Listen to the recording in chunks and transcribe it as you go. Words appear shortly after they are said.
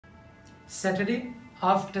Saturday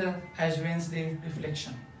after Ash Wednesday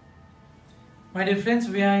reflection. My dear friends,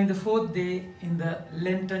 we are in the 4th day in the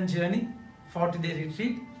Lenten journey, 40-day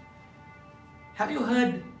retreat. Have you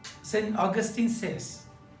heard St. Augustine says,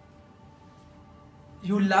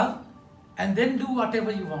 you love and then do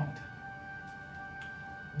whatever you want.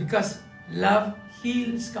 Because love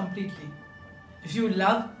heals completely. If you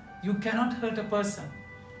love, you cannot hurt a person.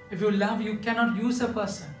 If you love, you cannot use a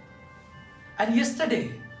person. And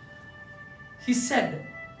yesterday, he said,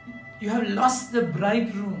 you have lost the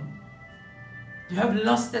bridegroom. You have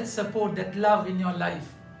lost that support, that love in your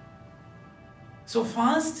life. So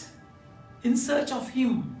fast in search of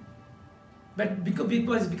him, but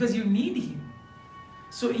because you need him.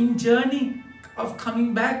 So in journey of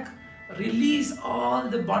coming back, release all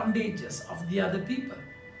the bondages of the other people.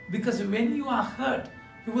 Because when you are hurt,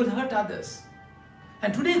 you will hurt others.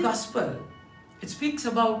 And today's gospel, it speaks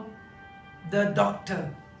about the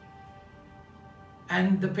doctor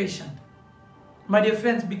and the patient. My dear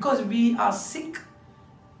friends, because we are sick,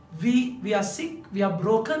 we are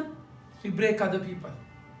broken, we break other people.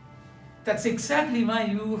 That's exactly why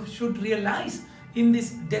you should realize in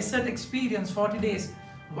this desert experience, 40 days,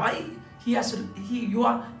 why you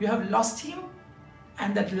have lost him,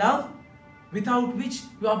 and that love without which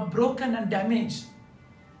you are broken and damaged.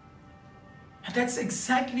 And that's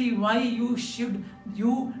exactly why you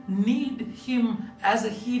need him as a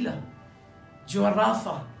healer,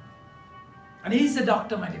 Rapha. And he is the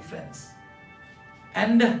doctor, my dear friends.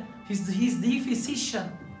 And he's the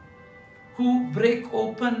physician who break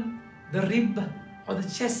open the rib or the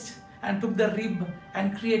chest and took the rib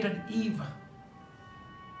and created Eve.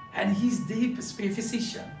 And he's the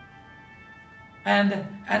physician. And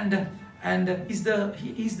he's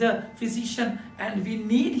the physician, and we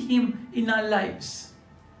need him in our lives.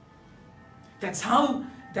 That's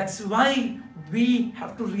why we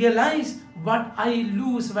have to realize what I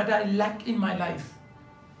lose, what I lack in my life.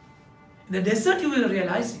 In the desert you will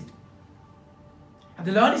realize it. And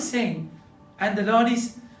the Lord is saying, and the Lord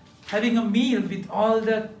is having a meal with all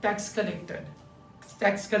the tax collectors.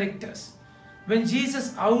 When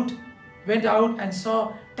Jesus went out and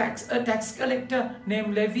saw a tax collector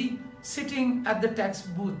named Levi sitting at the tax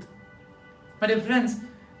booth. My dear friends,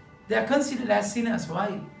 they are considered as sinners.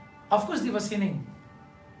 Why? Of course they were sinning.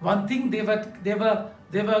 One thing, they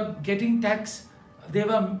were getting tax. They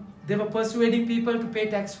were persuading people to pay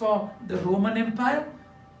tax for the Roman Empire,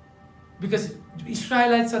 because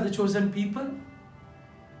Israelites are the chosen people,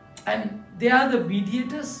 and they are the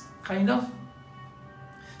mediators, kind of.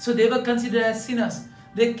 So they were considered as sinners.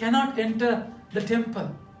 They cannot enter the temple.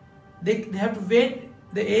 They have to wait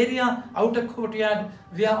the area, outer courtyard,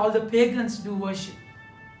 where all the pagans do worship.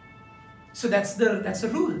 So that's a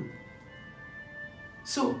rule.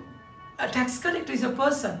 So a tax collector is a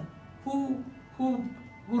person who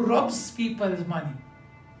robs people's money,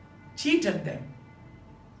 cheated them.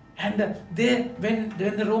 And when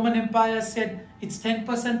the Roman Empire said it's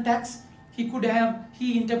 10% tax, he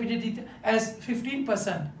interpreted it as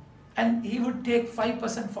 15%, and he would take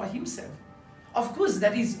 5% for himself. Of course,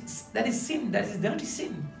 that is sin, that is dirty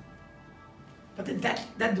sin. But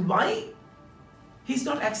that's why he's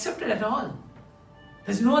not accepted at all.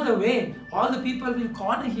 There's no other way. All the people will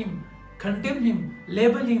corner him, condemn him,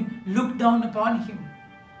 label him, look down upon him.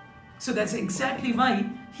 So that's exactly why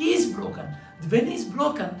he is broken. When he's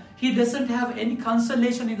broken, he doesn't have any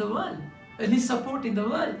consolation in the world, any support in the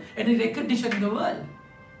world, any recognition in the world.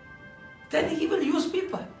 Then he will use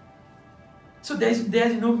people. So there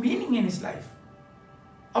is no meaning in his life.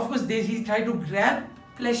 Of course, he tried to grab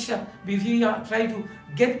pleasure, he tried to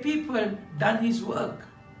get people done his work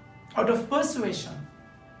out of persuasion,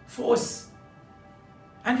 force,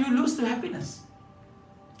 and you lose the happiness.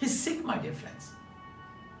 He's sick, my dear friends.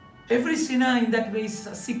 Every sinner in that way is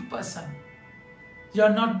a sick person. You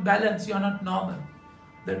are not balanced, you are not normal.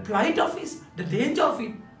 The plight of it, the danger of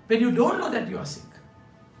it, when you don't know that you are sick.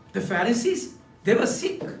 The Pharisees, they were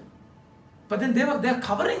sick, but then they are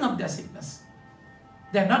covering up their sickness.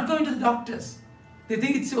 They are not going to the doctors. They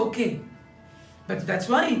think it's okay. But that's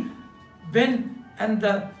why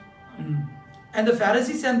the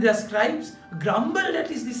Pharisees and their scribes grumbled at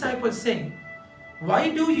his disciples, saying, why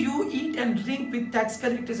do you eat and drink with tax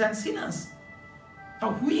collectors and sinners?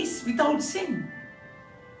 Now who is without sin?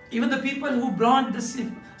 Even the people who brought the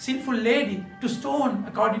sinful lady to stone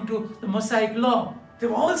according to the Mosaic law, they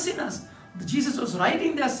were all sinners. Jesus was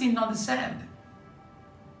writing their sin on the sand.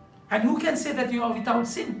 And who can say that you are without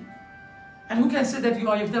sin? And who can say that you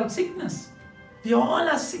are without sickness? We all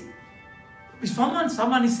are sick. If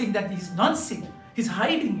someone is saying that he's not sick, he's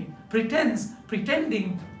hiding it,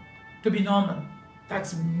 pretending to be normal.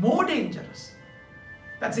 That's more dangerous.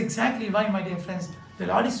 That's exactly why, my dear friends, the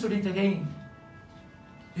Lord is doing it again.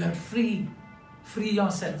 You are free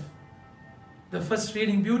yourself. The first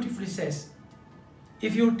reading beautifully says,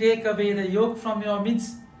 if you take away the yoke from your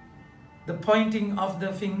midst, the pointing of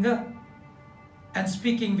the finger and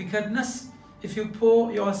speaking wickedness, if you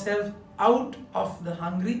pour yourself out for the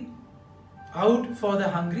hungry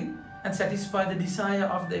and satisfy the desire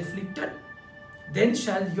of the afflicted, then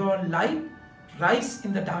shall your light rise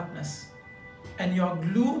in the darkness, and your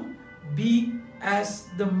gloom be as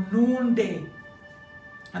the noonday.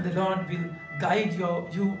 And the Lord will guide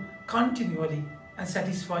you continually and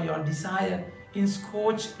satisfy your desire in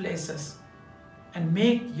scorched places and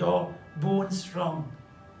make your bones strong.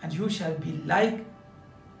 And you shall be like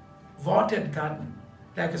watered garden,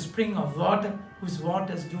 like a spring of water whose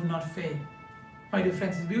waters do not fail. My dear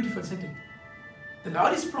friends, it's beautiful, isn't it? The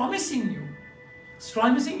Lord is promising you. He's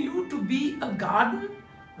promising you to be a garden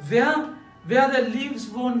where the leaves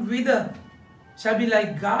won't wither. Shall be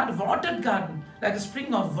like watered garden, like a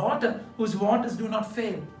spring of water whose waters do not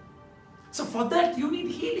fail. So for that you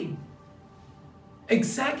need healing.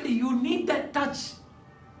 Exactly, you need that touch.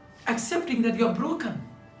 Accepting that you're broken.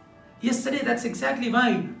 Yesterday, that's exactly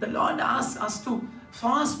why the Lord asked us to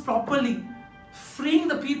fast properly, freeing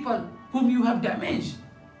the people whom you have damaged.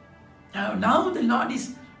 Now the Lord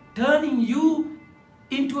is turning you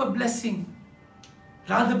into a blessing.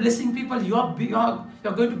 Rather blessing people, you're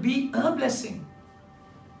going to be a blessing.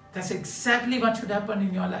 That's exactly what should happen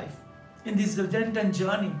in your life. In this Lenten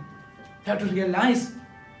journey, you have to realize,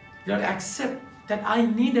 you have to accept that I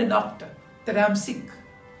need a doctor, that I am sick.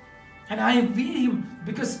 And I need him,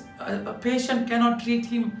 because a patient cannot treat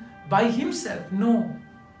him by himself. No.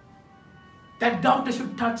 That doctor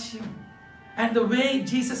should touch him. And the way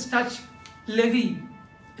Jesus touched Levi,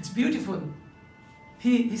 it's beautiful.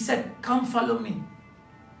 He said, come follow me.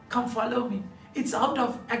 Come follow me. It's out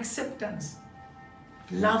of acceptance.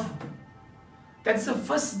 Love. That's the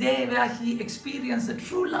first day where he experienced the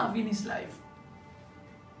true love in his life.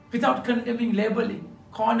 Without condemning, labeling,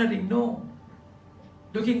 cornering, no.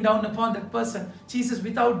 Looking down upon that person. Jesus,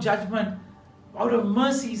 without judgment, out of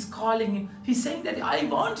mercy, is calling him. He's saying that I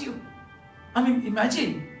want you. I mean,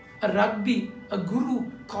 imagine a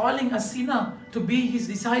guru calling a sinner to be his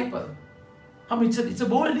disciple. I mean, it's a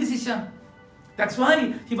bold decision. That's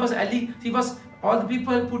why all the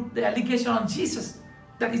people put the allegation on Jesus,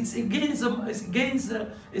 that it's against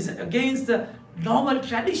the normal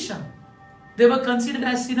tradition. They were considered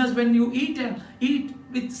as sinners when you eat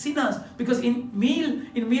with sinners, because in meal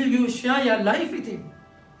you share your life with him.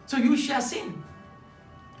 So you share sin.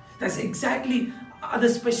 That's exactly the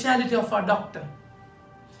speciality of our doctor.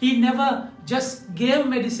 He never just gave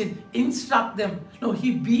medicine, instruct them. No,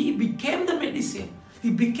 he became the medicine. He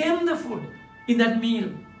became the food in that meal.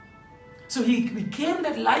 So he became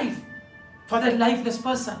that life for that lifeless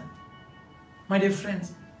person. My dear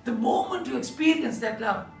friends, the moment you experience that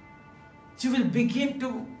love, you will begin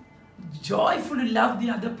to joyfully love the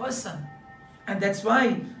other person. And that's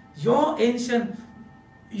why you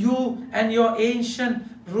and your ancient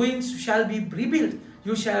ruins shall be rebuilt.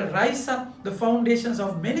 You shall rise up the foundations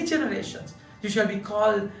of many generations. You shall be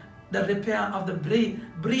called the repair of the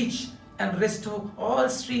breach, and restore all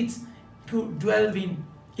streets to dwell in.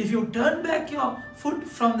 If you turn back your foot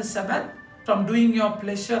from the Sabbath, from doing your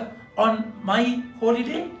pleasure on my holy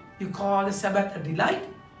day, you call the Sabbath a delight,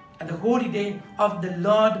 and the holy day of the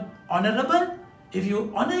Lord honorable. If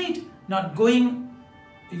you honor it, not going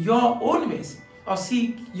your own ways, or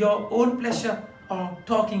seek your own pleasure, or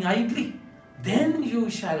talking idly, then you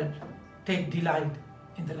shall take delight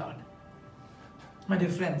in the Lord. My dear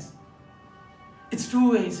friends, it's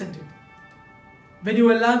true way, isn't it? When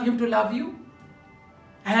you allow him to love you,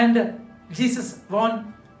 and Jesus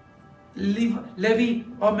want Levi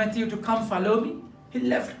or Matthew to come follow me, he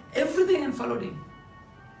left everything and followed him.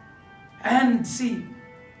 And see,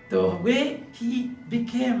 the way he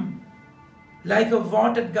became like a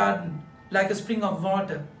watered garden, like a spring of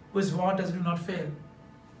water, whose waters do not fail.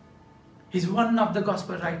 He's one of the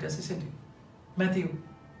gospel writers, isn't he? Matthew,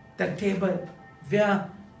 that table where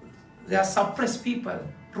there are suppressed people,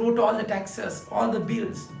 wrote all the taxes, all the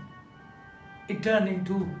bills. It turned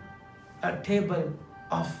into a table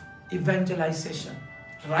of evangelization,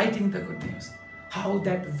 writing the good news. How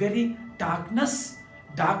that very darkness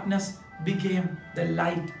became the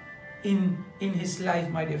light in his life,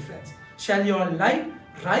 my dear friends. Shall your light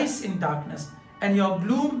rise in darkness, and your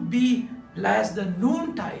gloom be as the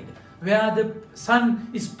noontide, where the sun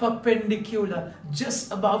is perpendicular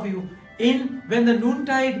just above you. In the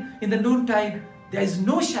noontide, there is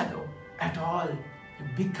no shadow at all. You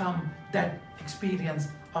become that experience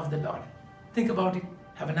of the Lord. Think about it.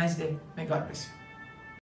 Have a nice day. May God bless you.